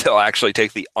 5 that they'll actually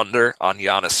take the under on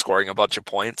Giannis scoring a bunch of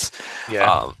points.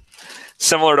 Yeah.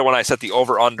 Similar to when I set the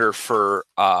over/under for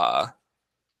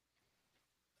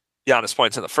Giannis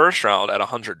points in the first round at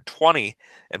 120,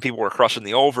 and people were crushing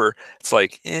the over. It's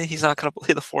like, he's not going to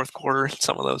play the fourth quarter in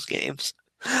some of those games.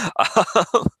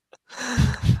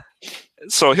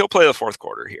 So he'll play the fourth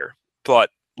quarter here. But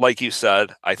like you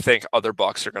said, I think other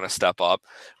Bucks are going to step up.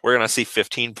 We're going to see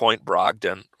 15-point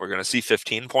Brogdon. We're going to see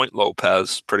 15-point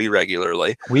Lopez pretty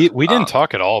regularly. We didn't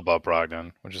talk at all about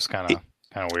Brogdon, which is kind of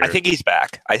weird. I think he's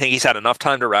back. I think he's had enough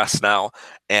time to rest now,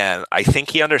 and I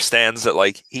think he understands that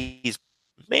like he's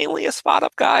mainly a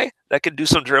spot-up guy that can do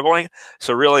some dribbling.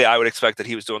 So really, I would expect that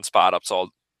he was doing spot-ups all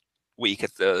week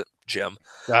at the gym.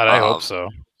 God, I hope so.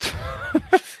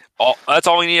 That's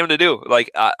all we need him to do.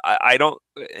 Like, I don't.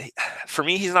 For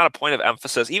me, he's not a point of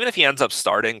emphasis. Even if he ends up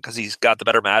starting because he's got the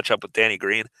better matchup with Danny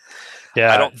Green.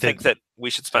 Yeah, I don't think that we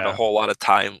should spend a whole lot of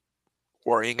time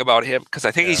worrying about him because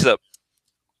I think he's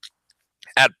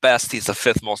at best he's the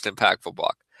 5th most impactful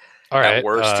Buck. All right. At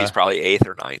worst, he's probably 8th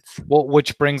or 9th. Well,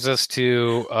 which brings us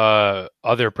to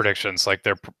other predictions. Like,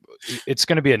 it's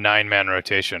going to be a 9-man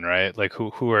rotation, right? Like,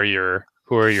 who are your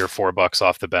 4 Bucks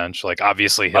off the bench? Like,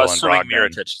 obviously Hill and Brogdon.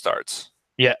 Mirotic starts.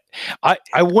 Yeah,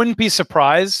 I wouldn't be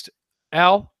surprised,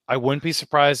 Al. I wouldn't be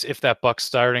surprised if that Bucks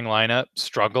starting lineup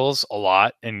struggles a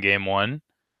lot in Game 1,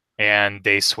 and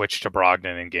they switch to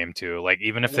Brogdon in Game 2. Like,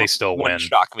 even if they still win, wouldn't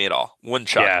shock me at all. Wouldn't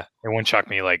shock. Yeah, it wouldn't shock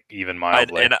me like even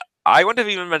mildly. I wouldn't have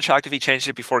even been shocked if he changed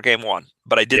it before Game 1,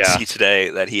 but I did see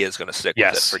today that he is going to stick with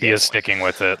it for Game 1. He is sticking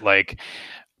with it. Like,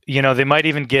 they might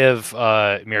even give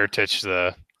Mirotic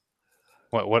the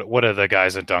what do the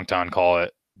guys at Dunked On call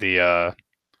it? The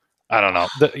I don't know.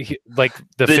 The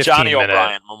Johnny 15-minute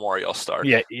O'Brien Memorial start.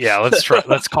 Yeah. Let's try.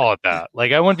 Let's call it that.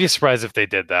 Like, I wouldn't be surprised if they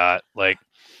did that. Like,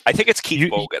 I think it's Keith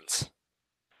Bogans.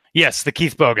 Yes, the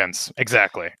Keith Bogans.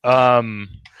 Exactly.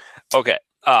 Okay.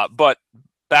 But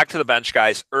back to the bench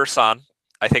guys. Ersan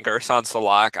I think Ursan's the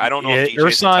lock. I don't know if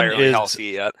DJ's Ursan entirely healthy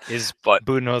yet, is but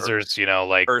Budenholzer's,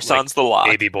 like Ursan's the lock.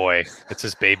 baby boy. It's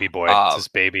his baby boy. It's his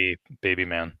baby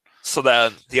man. So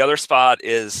then the other spot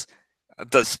is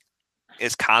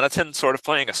Connaughton sort of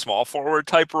playing a small forward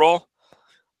type role?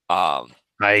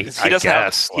 He doesn't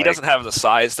have the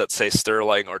size that say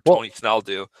Sterling or Tony Snell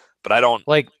do, but I don't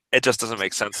like. It just doesn't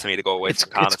make sense to me to go away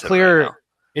from Connaughton. It's clear. Right now.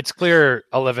 It's clear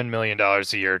 $11 million a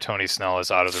year Tony Snell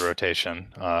is out of the rotation.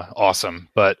 Awesome.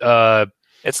 But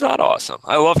it's not awesome.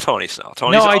 I love Tony Snell.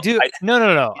 I do.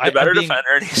 No. He's a better defender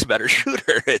and he's a better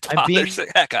shooter. It bothers the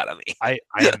heck out of me. I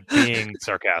am being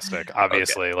sarcastic,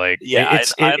 obviously. Okay.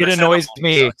 It annoys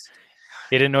me.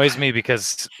 It annoys me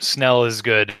because Snell is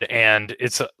good, and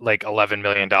it's like $11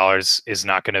 million is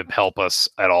not going to help us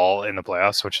at all in the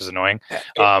playoffs, which is annoying.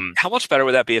 How much better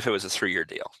would that be if it was a 3-year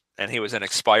deal and he was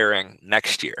expiring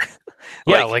next year?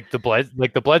 Like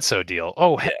the Bledsoe deal.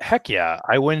 Oh, heck yeah!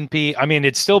 I wouldn't be. I mean,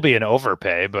 it'd still be an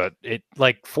overpay, but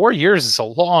 4 years is a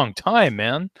long time,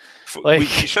 man. You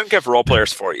shouldn't give role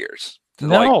players 4 years.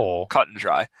 Cut and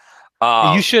dry.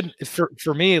 You should.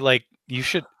 For me, you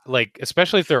should,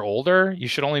 especially if they're older, you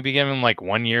should only be giving them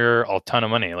 1 year, a ton of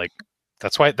money.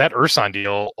 That's why that Ursan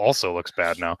deal also looks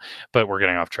bad now, but we're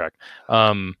getting off track.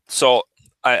 So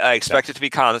I expect it to be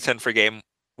Connaughton for game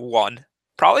 1,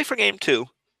 probably for game 2,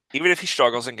 even if he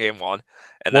struggles in game 1.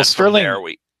 And then Sterling, from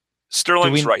there,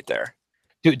 Sterling's right there.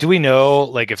 Do we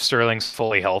know if Sterling's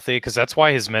fully healthy? Because that's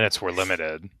why his minutes were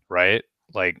limited, right?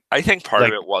 I think part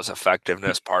of it was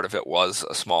effectiveness. Part of it was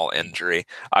a small injury.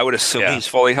 I would assume he's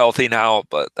fully healthy now,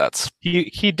 but that's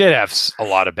he did have a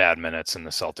lot of bad minutes in the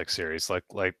Celtics series.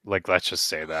 Let's just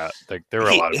say that there were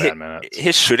a lot of bad minutes.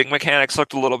 His shooting mechanics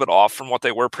looked a little bit off from what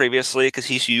they were previously because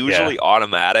he's usually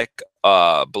automatic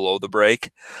below the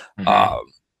break,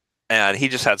 and he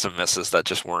just had some misses that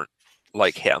just weren't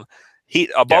like him.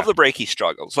 Above the break he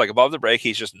struggles. Above the break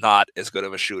he's just not as good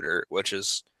of a shooter, which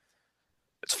is.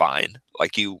 It's fine.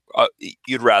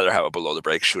 You'd rather have a below the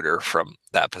break shooter from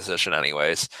that position,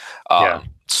 anyways.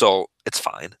 So it's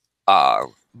fine.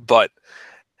 But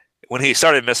when he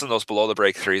started missing those below the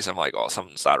break threes, I'm like, oh,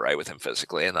 something's not right with him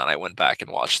physically. And then I went back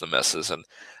and watched the misses, and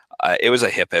it was a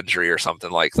hip injury or something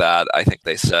like that. I think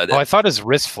they said. Oh, I thought his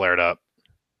wrist flared up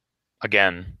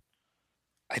again.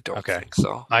 I don't think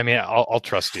so. I mean, I'll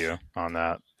trust you on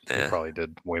that. Yeah. You probably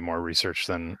did way more research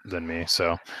than me,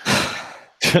 so.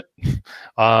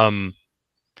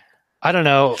 I don't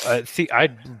know.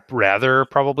 I'd rather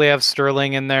probably have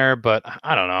Sterling in there, but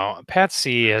I don't know. Pat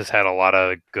C has had a lot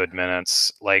of good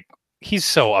minutes. He's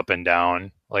so up and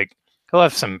down. He'll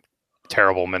have some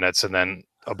terrible minutes and then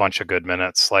a bunch of good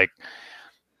minutes.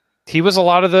 He was a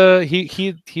lot of the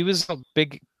he was a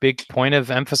big point of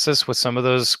emphasis with some of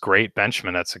those great bench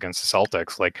minutes against the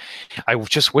Celtics. I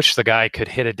just wish the guy could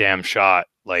hit a damn shot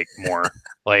more.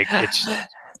 It's.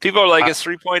 People are like, his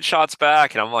 3-point shot's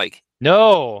back, and I'm like,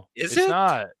 no, it's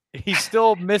not. He's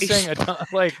still missing a ton,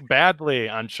 badly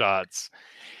on shots.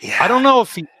 Yeah. I don't know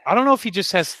if he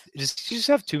just has. Does he just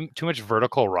have too much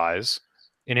vertical rise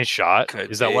in his shot?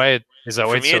 Is that why?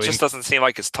 It just doesn't seem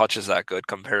like his touch is that good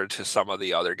compared to some of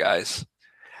the other guys.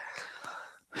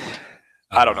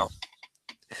 I don't know.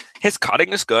 His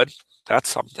cutting is good. That's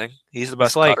something. He's the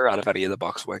best cutter out of any of the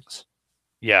Bucks wings.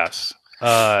 Yes.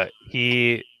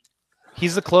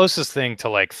 He's the closest thing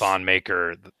to Thon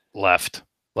Maker left.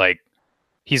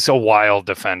 He's a wild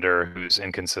defender who's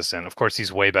inconsistent. Of course,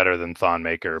 he's way better than Thon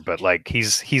Maker, but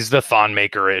he's the Thon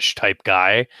Maker-ish type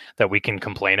guy that we can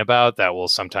complain about that will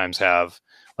sometimes have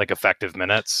effective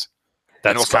minutes.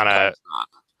 That's kind of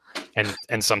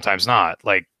and sometimes not.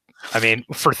 I mean,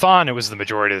 for Thon, it was the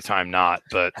majority of the time not,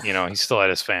 but he still had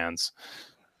his fans.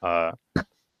 God,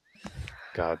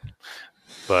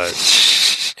 but.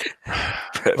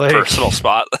 Personal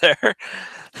spot there.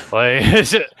 I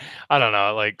don't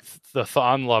know. The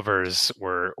Thon lovers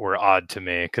were odd to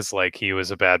me because he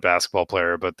was a bad basketball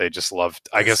player, but they just loved.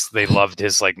 I guess they loved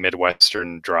his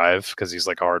Midwestern drive because he's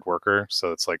a hard worker.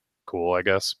 So it's cool, I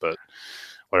guess. But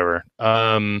whatever.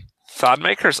 Thon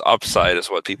Maker's upside is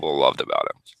what people loved about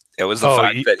him. It was the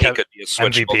fact that he could be a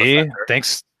switchable MVP. defender.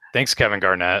 Thanks, Kevin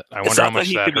Garnett. I wonder how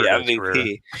much that hurt his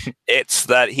career. It's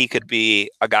that he could be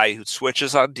a guy who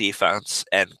switches on defense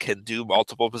and can do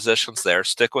multiple positions there,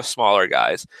 stick with smaller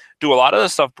guys, do a lot of the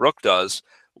stuff Brook does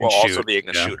while also being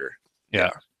a shooter.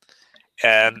 Yeah.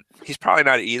 And he's probably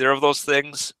not either of those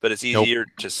things, but it's easier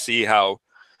to see how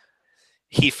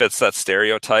he fits that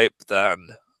stereotype than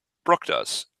Brook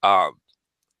does.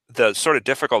 The sort of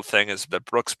difficult thing is that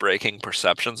Brook's breaking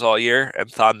perceptions all year,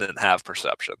 and Thon didn't have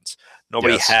perceptions.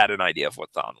 Nobody had an idea of what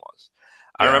Thon was.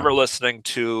 I remember listening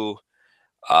to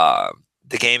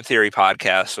the Game Theory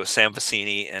podcast with Sam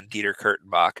Vecini and Dieter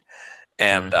Kurtenbach,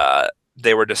 and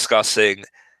they were discussing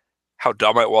how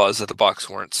dumb it was that the Bucks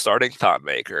weren't starting Thon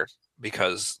Maker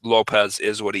because Lopez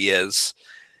is what he is,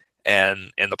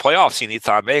 and in the playoffs you need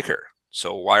Thon Maker.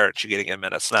 So why aren't you getting him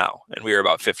minutes now? And we were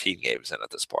about 15 games in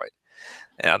at this point,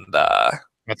 and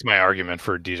that's my argument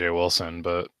for DJ Wilson,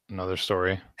 but another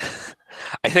story.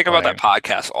 I think about that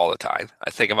podcast all the time. I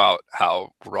think about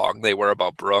how wrong they were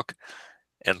about Brook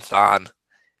and Thon,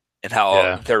 and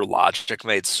how their logic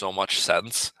made so much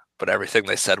sense, but everything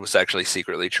they said was actually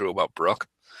secretly true about Brook.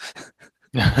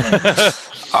 And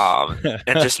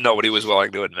just nobody was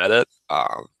willing to admit it.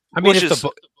 I mean,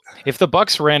 if the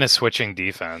Bucks ran a switching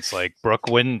defense, like Brook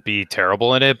wouldn't be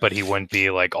terrible in it, but he wouldn't be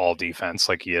like all defense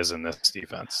like he is in this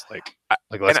defense. Like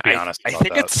let's be honest. I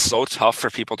think it's so tough for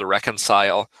people to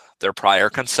reconcile their prior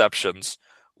conceptions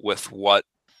with what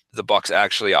the Bucks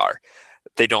actually are.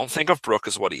 They don't think of Brook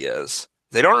as what he is.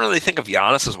 They don't really think of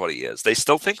Giannis as what he is. They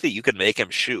still think that you can make him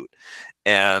shoot.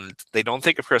 And they don't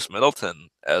think of Chris Middleton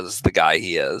as the guy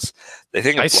he is. They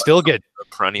think of a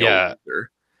perennial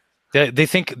leader. They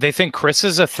think Chris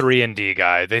is a 3-and-D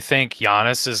guy. They think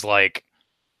Giannis is like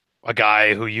a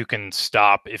guy who you can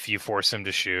stop if you force him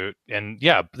to shoot. And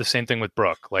yeah, the same thing with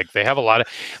Brook. Like they have a lot of,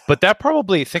 but that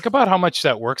probably think about how much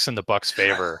that works in the Bucks'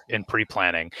 favor in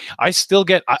pre-planning. I still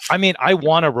get, I mean, I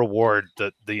want to reward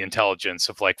the intelligence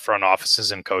of like front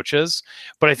offices and coaches,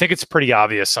 but I think it's pretty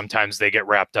obvious sometimes they get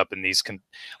wrapped up in these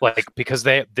because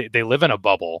they live in a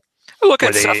bubble. Look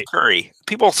at Seth Curry.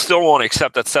 People still won't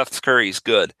accept that Seth Curry's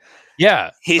good.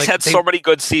 Yeah. He's had so many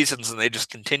good seasons and they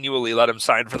just continually let him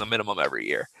sign for the minimum every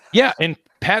year. Yeah. And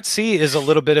Pat C is a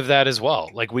little bit of that as well.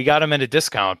 Like we got him at a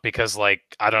discount because like,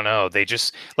 I don't know. They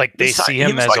just like, they see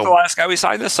him as the last guy we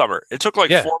signed this summer. It took 4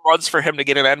 months for him to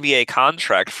get an NBA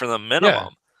contract for the minimum. Yeah.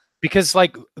 Because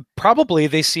like probably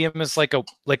they see him as like a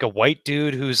white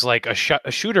dude who's like a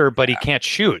shooter, but he can't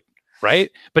shoot. Right.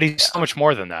 But he's so much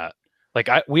more than that. Like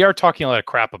we are talking a lot of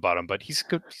crap about him, but he's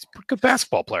a good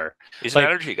basketball player. He's an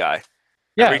energy guy.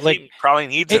 Yeah, every team probably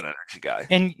needs an energy guy.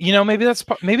 And maybe that's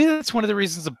one of the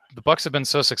reasons the Bucks have been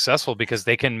so successful because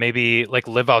they can maybe like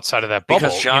live outside of that bubble.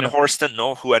 Because John Horst didn't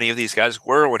know who any of these guys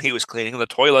were when he was cleaning the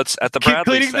toilets at the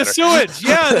Bradley Center. The sewage.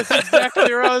 Yeah, that's exactly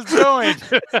where I was going.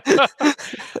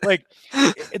 Like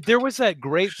there was that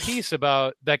great piece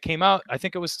that came out. I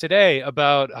think it was today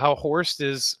about how Horst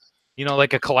is,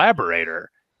 like a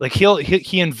collaborator. Like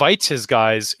he invites his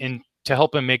guys in to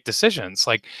help him make decisions,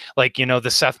 like the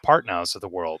Seth Partnows of the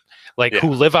world,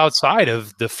 who live outside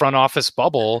of the front office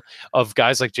bubble of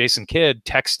guys like Jason Kidd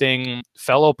texting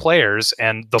fellow players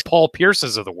and the Paul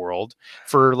Pierces of the world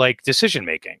for like decision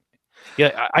making.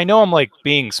 Yeah, I know I'm like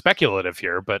being speculative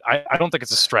here, but I don't think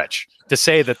it's a stretch to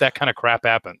say that kind of crap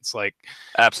happens. Like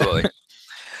absolutely.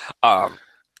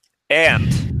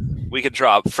 And we can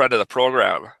drop friend of the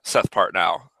program Seth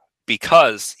Partnow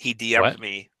because he DM'd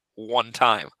me one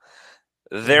time.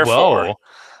 Therefore,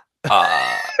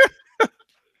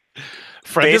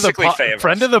 friend of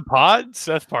the pod,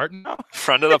 Seth Partnow.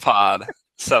 Friend of the pod,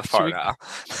 Seth Partnow.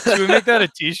 Should we make that a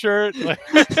T-shirt?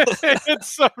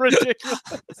 It's so ridiculous.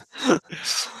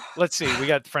 Let's see. We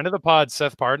got friend of the pod,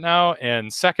 Seth Partnow,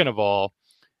 and second of all,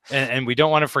 and we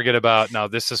don't want to forget about now.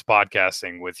 This is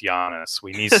podcasting with Giannis.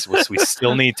 We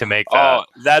still need to make that. Oh,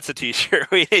 that's a T-shirt.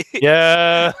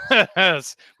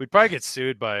 Yes, we'd probably get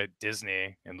sued by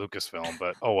Disney and Lucasfilm,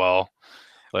 but oh well.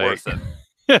 Worth it.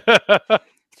 The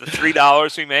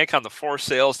 $3 we make on the 4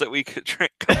 sales that we could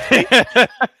complete,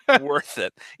 worth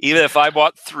it. Even if I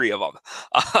bought 3 of them.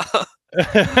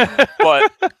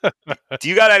 But do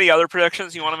you got any other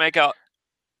predictions you want to make out?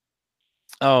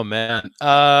 Oh man.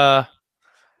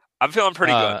 I'm feeling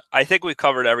pretty good. I think we've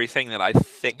covered everything that I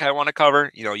think I want to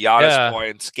cover. Giannis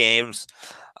points, games.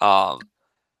 I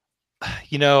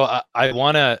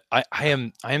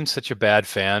am such a bad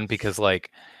fan because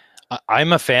like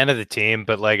I'm a fan of the team,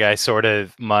 but like I sort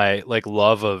of my like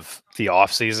love of the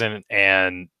off season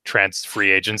and free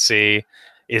agency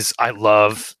is I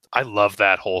love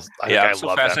that whole. I'm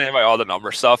so fascinated by all the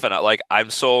number stuff, and I love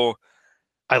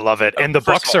it. And the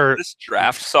Bucks this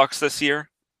draft sucks this year,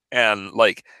 and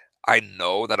like. I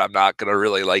know that I'm not going to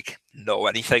really like know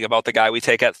anything about the guy we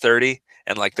take at 30.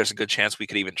 And like, there's a good chance we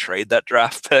could even trade that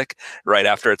draft pick right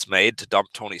after it's made to dump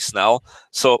Tony Snell.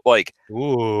 So like,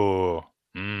 so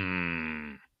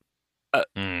you're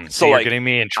like, getting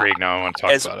me intrigued now. I want to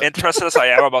talk about it. As interested as I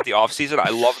am about the offseason,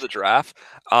 I love the draft.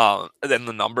 And then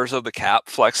the numbers of the cap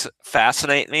flex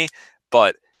fascinate me,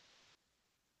 but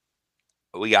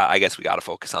I guess we got to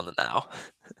focus on the now.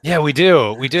 Yeah, we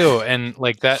do, and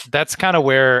like that's kind of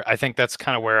where I think that's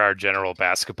kind of where our general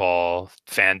basketball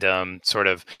fandom sort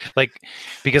of like,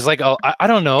 because like I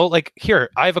don't know, like here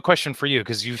I have a question for you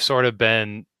because you've sort of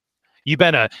been you've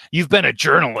been a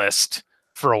journalist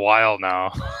for a while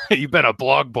now. You've been a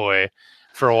blog boy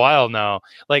for a while now.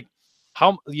 Like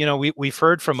how we've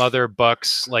heard from other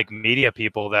Bucks like media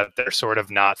people that they're sort of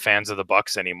not fans of the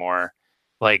Bucks anymore.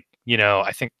 Like,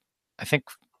 I think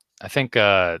I think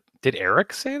did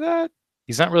Eric say that?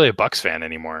 He's not really a Bucks fan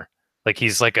anymore. Like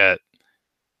he's like a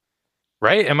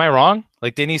right? Am I wrong?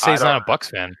 Like didn't he say I he's don't not a Bucks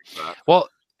fan? know that.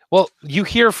 Well, you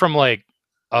hear from like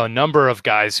a number of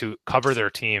guys who cover their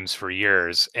teams for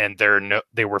years, and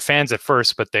they were fans at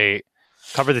first, but they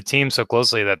cover the team so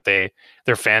closely that their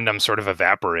fandom sort of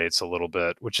evaporates a little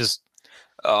bit, which is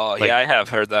Oh, like yeah, I have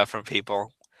heard that from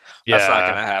people. That's not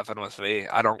going yeah. to happen with me.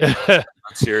 I don't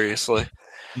seriously.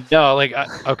 No, like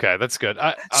okay, that's good.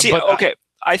 See, But okay,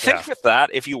 I yeah, think with that,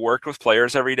 if you worked with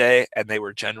players every day and they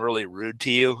were generally rude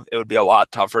to you, it would be a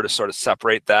lot tougher to sort of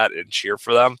separate that and cheer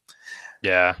for them.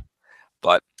 yeah.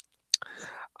 But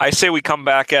I say we come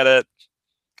back at it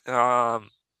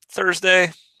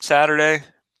Thursday, Saturday,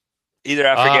 either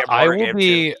after game one or game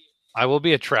two. I will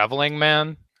be a traveling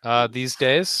man these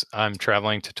days. I'm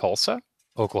traveling to Tulsa,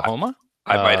 Oklahoma.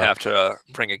 I might have to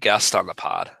bring a guest on the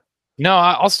pod. No,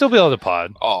 I'll still be able to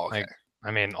pod. Oh, okay. Like,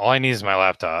 I mean, all I need is my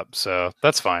laptop, so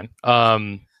that's fine.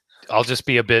 I'll just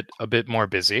be a bit more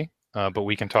busy, but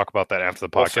we can talk about that after the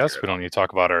We'll figure podcast. it We don't out. need to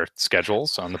talk about our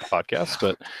schedules on the podcast,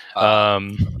 but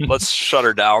Let's shut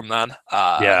her down then.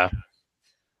 yeah,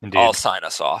 indeed. I'll sign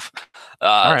us off.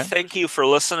 All right. Thank you for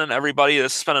listening, everybody.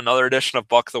 This has been another edition of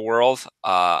Buck the World.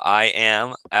 I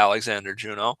am Alexander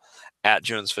Juno at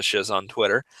Junes for Shiz on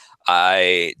Twitter.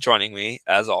 Joining me,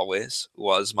 as always,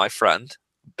 was my friend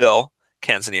Bill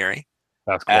Canzanieri.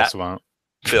 Basketball savant.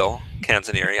 Bill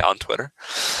Canzanieri on Twitter.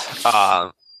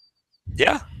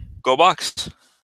 Yeah, go Bucks.